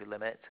exposure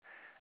limit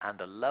and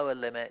a lower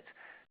limit,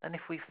 and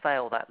if we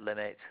fail that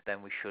limit,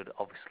 then we should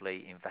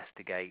obviously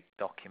investigate,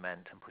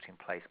 document, and put in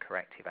place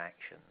corrective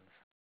actions.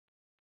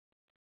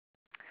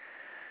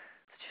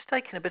 So just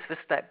taking a bit of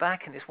a step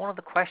back, and it's one of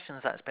the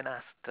questions that's been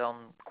asked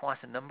on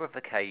quite a number of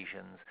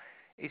occasions,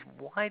 is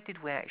why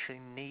did we actually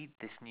need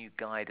this new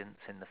guidance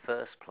in the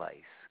first place?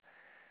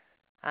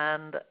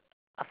 And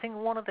I think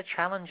one of the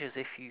challenges,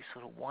 if you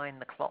sort of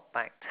wind the clock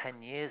back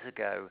 10 years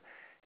ago,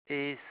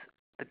 is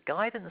the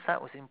guidance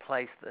that was in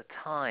place at the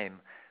time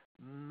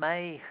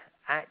may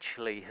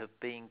actually have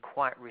been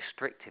quite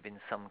restrictive in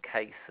some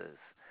cases,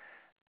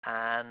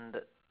 and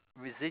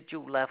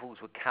residual levels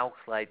were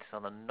calculated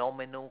on a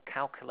nominal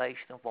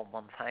calculation of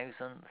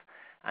 1/1000th,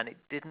 and it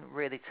didn't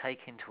really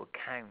take into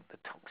account the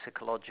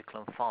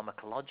toxicological and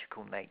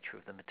pharmacological nature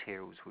of the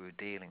materials we were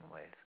dealing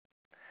with.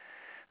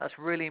 That's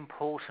really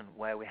important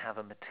where we have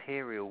a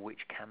material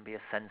which can be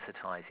a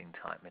sensitizing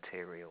type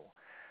material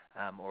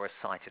or a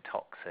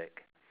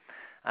cytotoxic.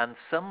 And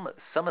some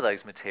of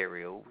those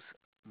materials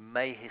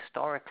may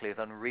historically have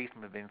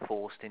unreasonably been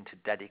forced into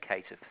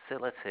dedicated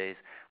facilities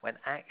when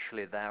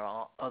actually there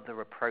are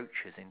other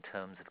approaches in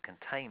terms of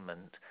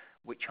containment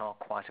which are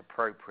quite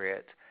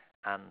appropriate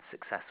and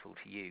successful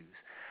to use.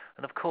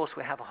 And of course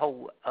we have a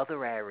whole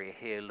other area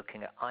here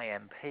looking at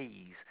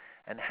IMPs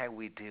and how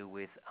we deal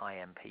with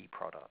IMP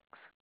products.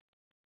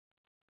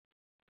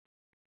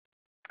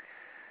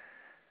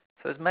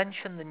 So as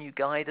mentioned, the new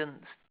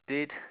guidance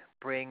did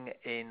bring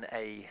in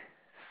a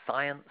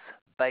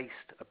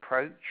science-based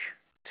approach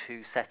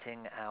to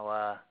setting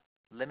our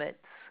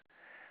limits,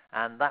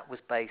 and that was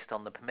based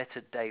on the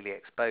permitted daily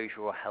exposure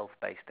or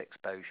health-based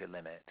exposure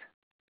limit.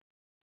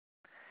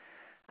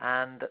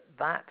 And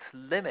that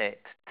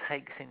limit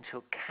takes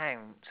into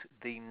account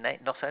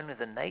not only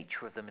the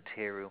nature of the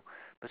material,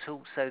 but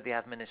also the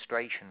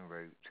administration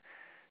route.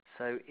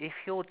 So if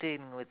you're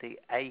dealing with the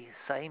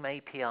same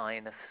API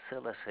in a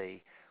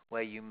facility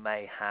where you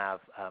may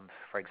have,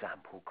 for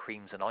example,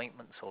 creams and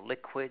ointments or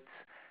liquids,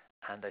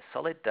 and a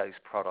solid dose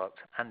product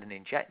and an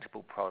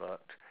injectable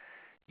product,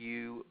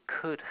 you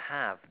could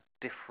have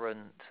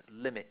different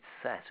limits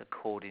set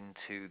according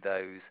to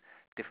those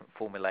different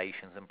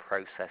formulations and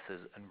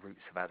processes and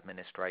routes of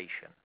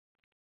administration.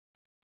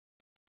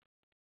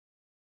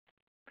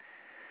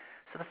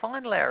 So the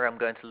final area I'm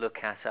going to look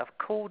at, I've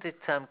called it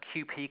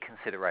QP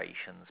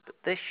considerations, but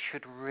this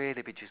should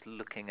really be just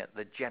looking at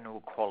the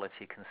general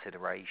quality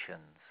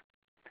considerations.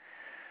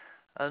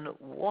 And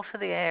what are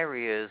the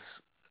areas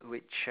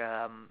which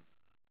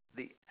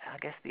I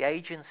guess the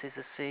agencies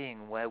are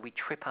seeing where we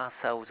trip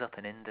ourselves up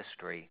in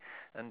industry?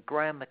 And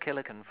Graham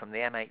McKilligan from the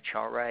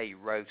MHRA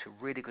wrote a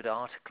really good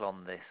article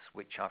on this,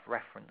 which I've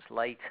referenced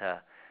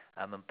later,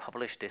 and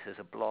published it as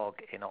a blog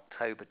in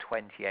October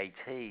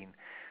 2018,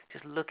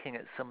 just looking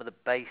at some of the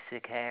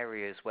basic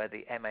areas where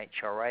the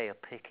MHRA are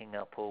picking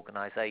up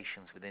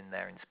organisations within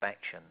their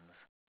inspections.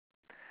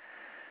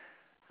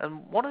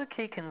 And one of the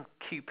key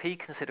QP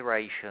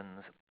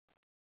considerations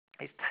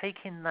is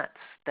taking that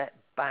step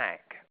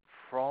back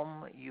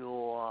from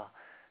your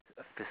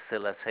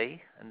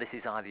facility, and this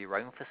is either your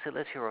own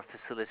facility or a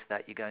facility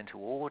that you're going to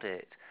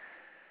audit,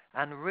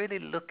 and really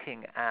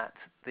looking at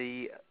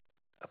the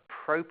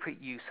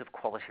appropriate use of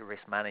quality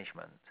risk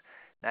management.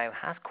 Now,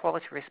 has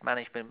quality risk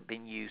management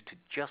been used to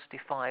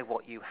justify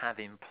what you have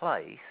in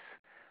place,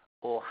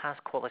 or has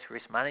quality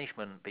risk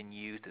management been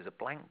used as a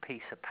blank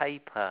piece of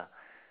paper,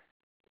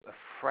 a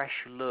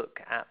fresh look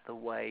at the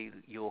way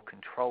your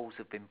controls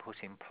have been put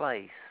in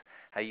place,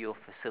 how your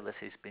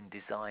facility's been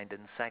designed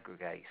and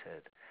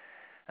segregated?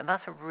 And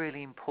that's a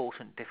really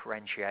important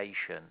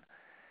differentiation,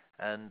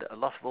 and a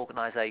lot of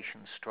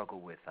organisations struggle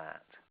with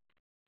that.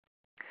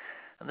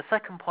 And the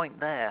second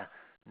point there,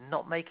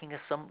 not making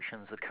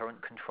assumptions the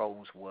current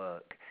controls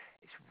work.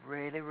 It's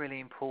really, really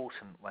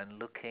important when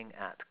looking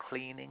at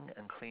cleaning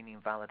and cleaning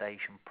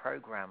validation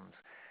programs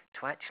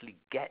to actually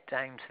get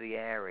down to the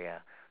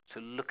area, to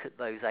look at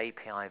those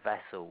API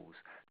vessels,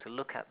 to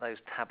look at those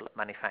tablet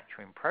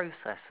manufacturing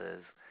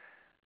processes,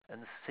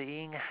 and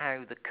seeing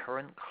how the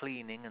current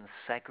cleaning and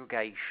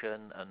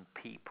segregation and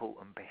people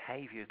and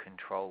behavior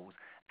controls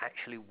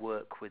actually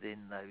work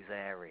within those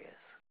areas.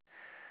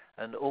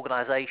 And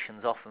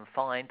organisations often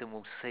find, and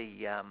we'll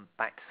see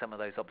back to some of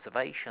those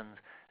observations,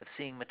 of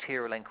seeing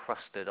material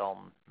encrusted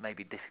on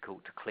maybe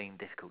difficult to clean,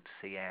 difficult to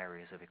see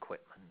areas of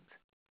equipment.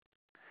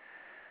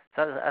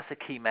 So that's a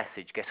key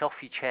message. Get off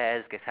your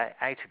chairs, get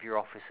out of your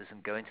offices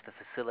and go into the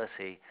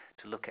facility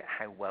to look at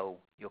how well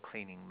your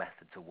cleaning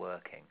methods are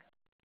working.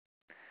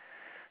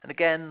 And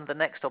again, the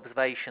next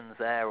observations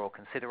there or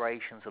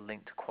considerations are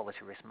linked to quality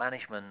risk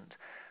management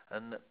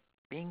and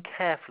being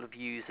careful of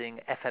using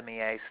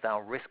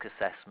FMEA-style risk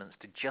assessments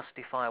to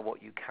justify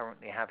what you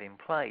currently have in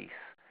place.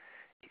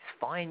 It's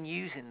fine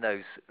using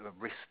those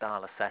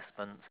risk-style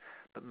assessments,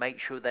 but make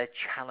sure they're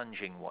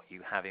challenging what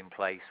you have in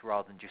place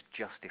rather than just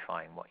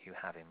justifying what you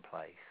have in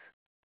place.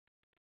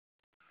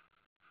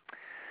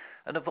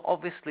 And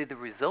obviously the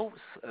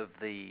results of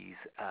these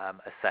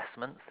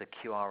assessments, the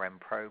QRM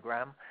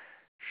program,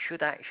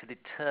 should actually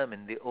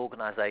determine the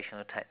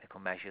organisational technical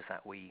measures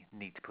that we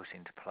need to put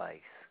into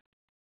place.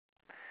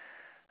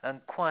 And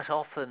quite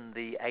often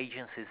the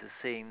agencies are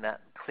seeing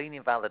that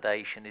cleaning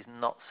validation is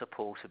not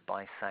supported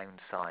by sound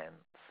science.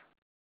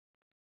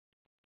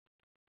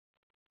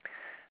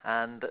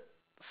 And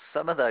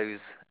some of those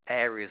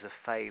areas of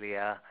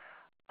failure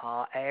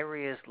are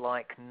areas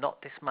like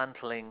not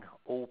dismantling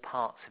all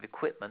parts of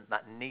equipment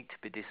that need to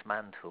be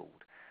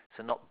dismantled.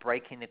 So not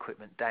breaking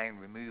equipment down,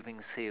 removing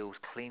seals,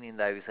 cleaning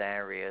those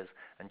areas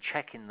and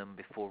checking them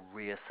before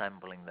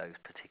reassembling those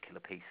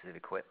particular pieces of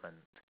equipment.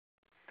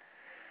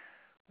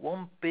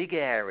 One big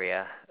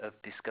area of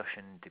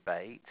discussion and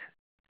debate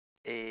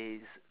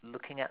is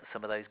looking at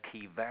some of those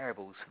key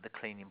variables for the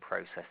cleaning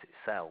process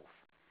itself,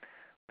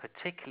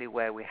 particularly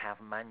where we have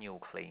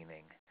manual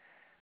cleaning,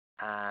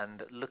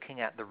 and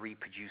looking at the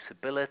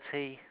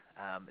reproducibility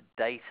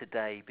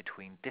day-to-day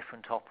between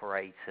different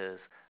operators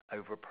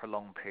over a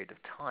prolonged period of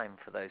time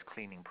for those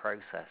cleaning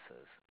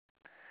processes.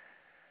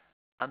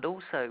 And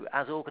also,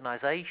 as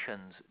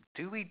organisations,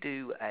 do we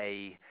do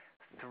a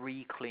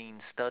 3-clean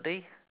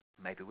study?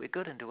 Maybe we're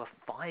good and do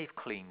a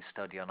 5-clean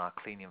study on our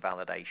cleaning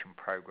validation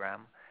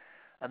program,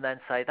 and then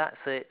say that's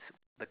it,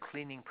 the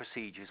cleaning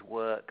procedures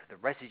work, the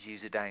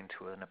residues are down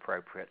to an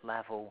appropriate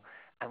level,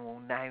 and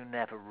we'll now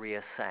never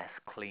reassess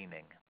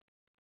cleaning.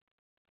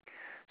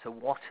 So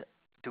what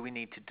do we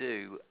need to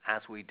do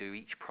as we do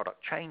each product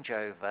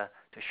changeover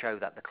to show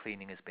that the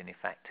cleaning has been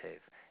effective?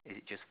 Is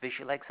it just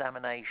visual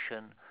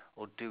examination,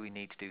 or do we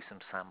need to do some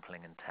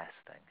sampling and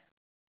testing?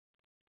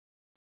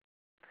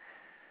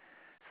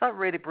 So that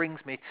really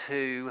brings me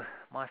to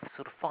my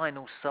sort of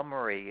final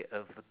summary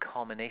of the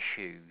common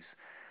issues.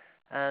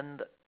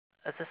 And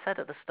as I said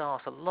at the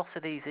start, a lot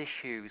of these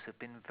issues have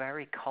been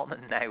very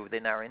common now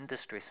within our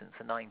industry since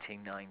the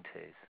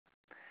 1990s.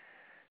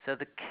 So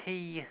the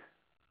key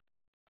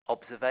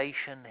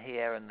observation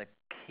here and the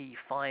key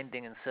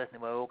finding, and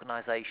certainly where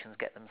organisations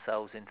get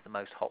themselves into the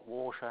most hot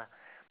water,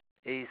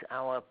 is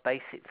our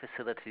basic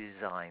facility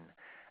design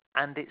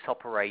and its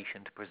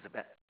operation to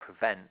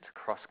prevent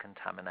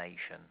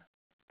cross-contamination.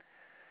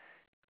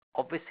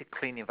 Obviously,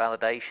 cleaning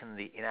validation,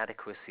 the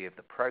inadequacy of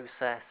the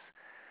process,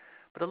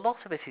 but a lot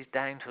of it is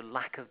down to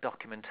lack of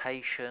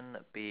documentation,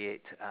 be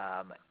it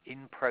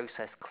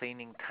in-process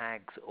cleaning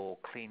tags or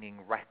cleaning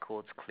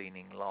records,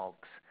 cleaning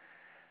logs,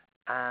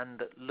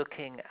 and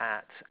looking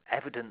at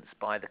evidence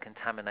by the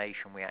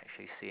contamination we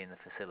actually see in the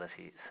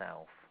facility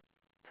itself.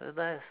 So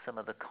there's some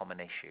of the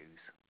common issues.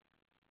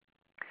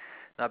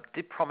 Now, I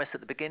did promise at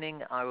the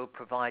beginning I will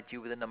provide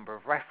you with a number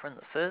of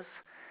references.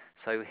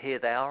 So here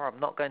they are. I'm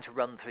not going to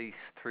run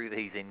through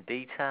these in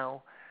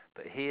detail,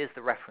 but here's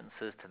the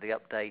references to the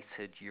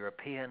updated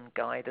European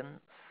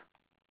guidance.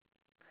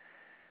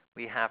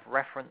 We have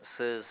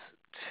references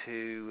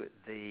to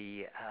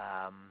the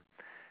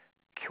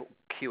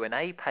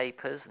Q&A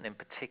papers, and in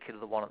particular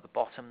the one at the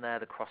bottom there,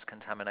 the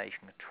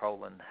cross-contamination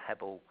control and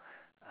HBEL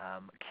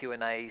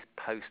Q&As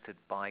posted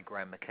by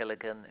Graham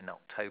McKilligan in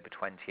October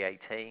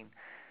 2018.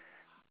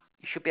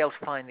 You should be able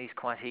to find these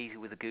quite easy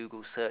with a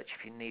Google search.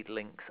 If you need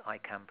links, I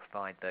can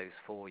provide those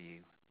for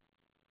you.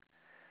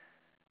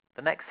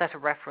 The next set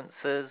of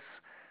references,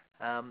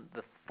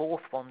 the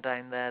fourth one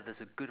down there, there's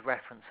a good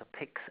reference, a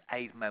PICS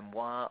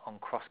aide-memoire on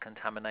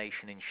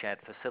cross-contamination in shared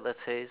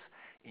facilities.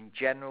 In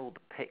general,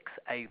 the PICS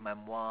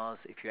aide-memoirs,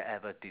 if you're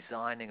ever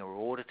designing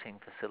or auditing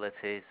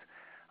facilities,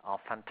 are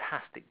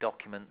fantastic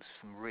documents,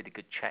 some really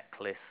good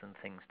checklists and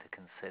things to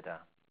consider.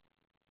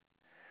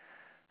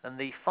 And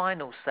the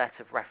final set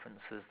of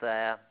references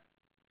there,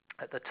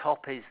 at the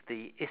top is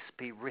the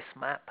ISPI risk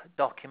map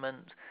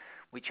document,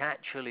 which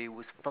actually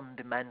was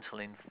fundamental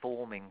in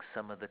forming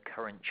some of the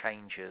current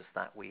changes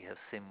that we have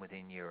seen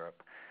within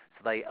Europe.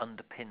 So they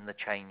underpin the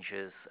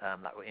changes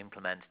that were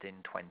implemented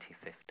in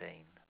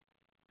 2015.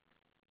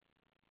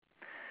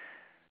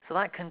 So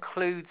that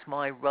concludes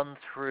my run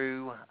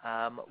through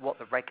what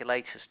the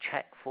regulators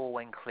check for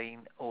when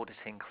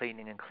auditing,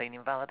 cleaning and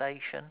cleaning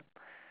validation.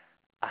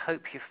 I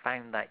hope you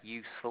found that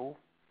useful.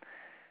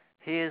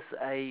 Here's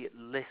a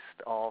list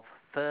of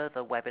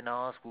further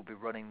webinars we'll be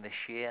running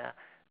this year,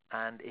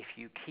 and if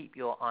you keep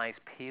your eyes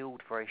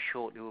peeled, very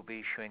shortly we'll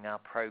be issuing our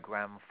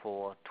program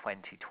for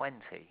 2020.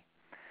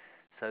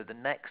 So the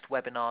next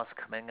webinars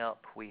coming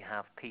up, we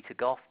have Peter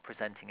Goff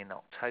presenting in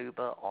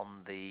October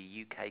on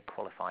the UK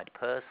qualified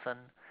person.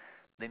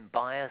 Lynn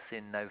Byers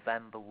in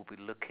November will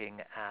be looking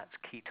at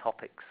key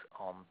topics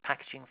on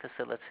packaging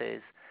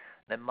facilities.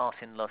 Then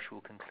Martin Lush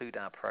will conclude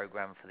our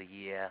program for the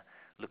year,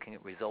 looking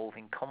at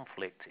resolving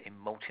conflict in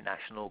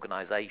multinational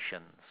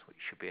organizations, which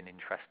should be an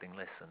interesting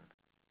listen.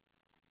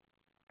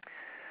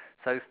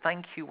 So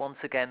thank you once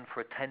again for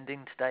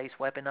attending today's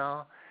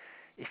webinar.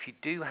 If you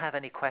do have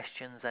any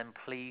questions, then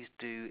please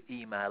do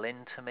email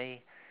in to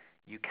me.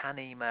 You can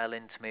email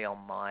in to me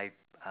on my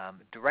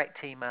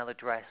direct email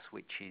address,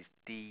 which is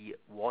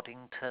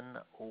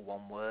dwaddington, all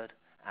one word,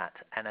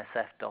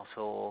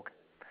 @nsf.org.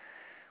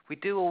 We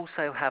do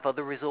also have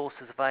other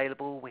resources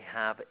available. We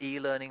have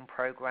e-learning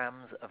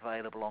programs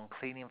available on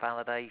cleaning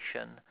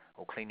validation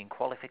or cleaning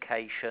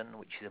qualification,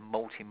 which is a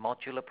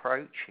multi-module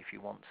approach if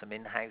you want some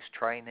in-house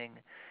training.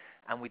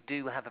 And we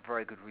do have a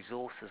very good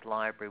resources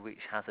library which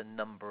has a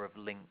number of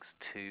links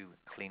to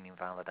cleaning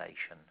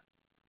validation.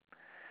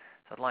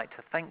 So I'd like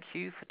to thank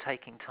you for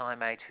taking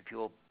time out of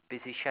your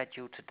busy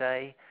schedule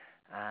today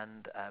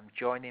and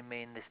joining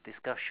me in this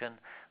discussion.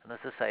 And as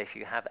I say, if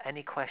you have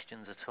any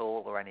questions at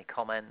all or any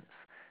comments,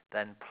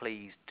 then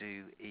please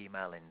do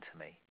email in to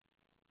me.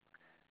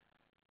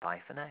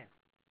 Bye for now.